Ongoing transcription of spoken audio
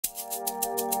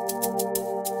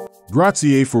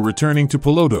Grazie for returning to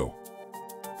PoloTo.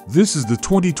 This is the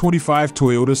 2025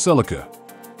 Toyota Celica.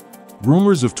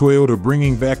 Rumors of Toyota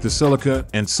bringing back the Celica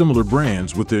and similar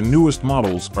brands with their newest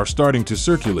models are starting to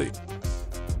circulate.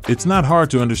 It's not hard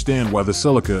to understand why the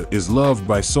Celica is loved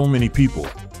by so many people.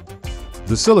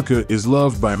 The Celica is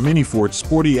loved by many for its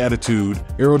sporty attitude,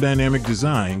 aerodynamic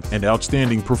design, and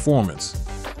outstanding performance.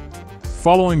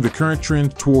 Following the current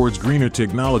trend towards greener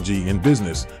technology in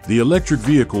business, the electric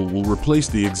vehicle will replace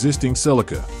the existing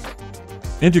Celica.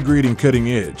 Integrating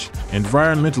cutting-edge,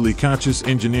 environmentally conscious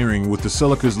engineering with the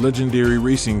Celica's legendary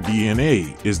racing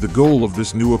DNA is the goal of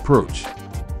this new approach.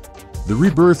 The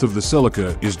rebirth of the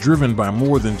Celica is driven by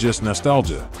more than just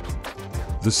nostalgia.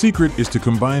 The secret is to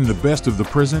combine the best of the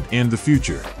present and the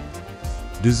future.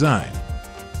 Design.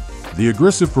 The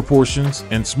aggressive proportions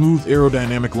and smooth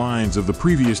aerodynamic lines of the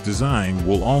previous design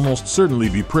will almost certainly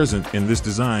be present in this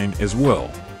design as well.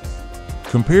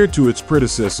 Compared to its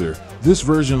predecessor, this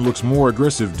version looks more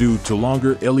aggressive due to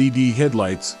longer LED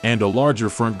headlights and a larger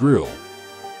front grille.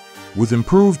 With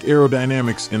improved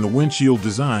aerodynamics in the windshield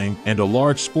design and a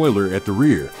large spoiler at the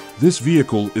rear, this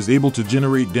vehicle is able to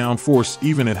generate downforce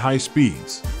even at high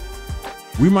speeds.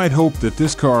 We might hope that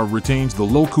this car retains the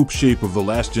low coupe shape of the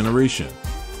last generation.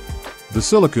 The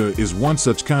Celica is one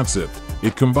such concept.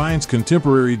 It combines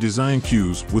contemporary design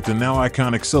cues with the now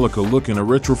iconic Celica look in a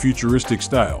retro-futuristic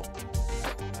style.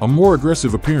 A more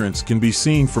aggressive appearance can be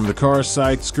seen from the car's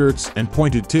side skirts and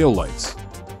pointed taillights.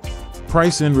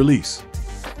 Price and release.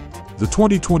 The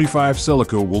 2025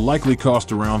 Celica will likely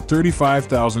cost around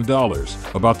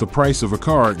 $35,000, about the price of a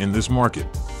car in this market.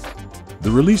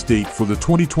 The release date for the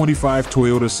 2025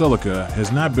 Toyota Celica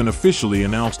has not been officially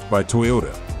announced by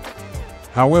Toyota.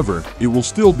 However, it will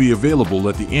still be available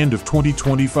at the end of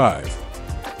 2025.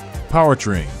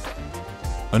 Powertrain.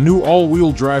 A new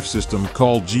all-wheel drive system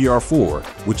called GR4,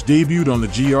 which debuted on the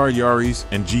GR Yaris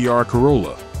and GR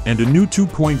Corolla, and a new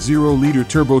 2.0-liter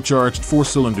turbocharged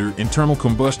 4-cylinder internal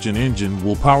combustion engine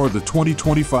will power the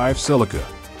 2025 Celica.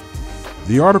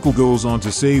 The article goes on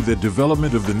to say that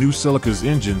development of the new Celica's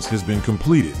engines has been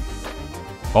completed.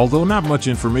 Although not much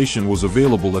information was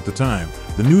available at the time,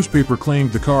 the newspaper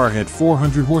claimed the car had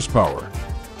 400 horsepower,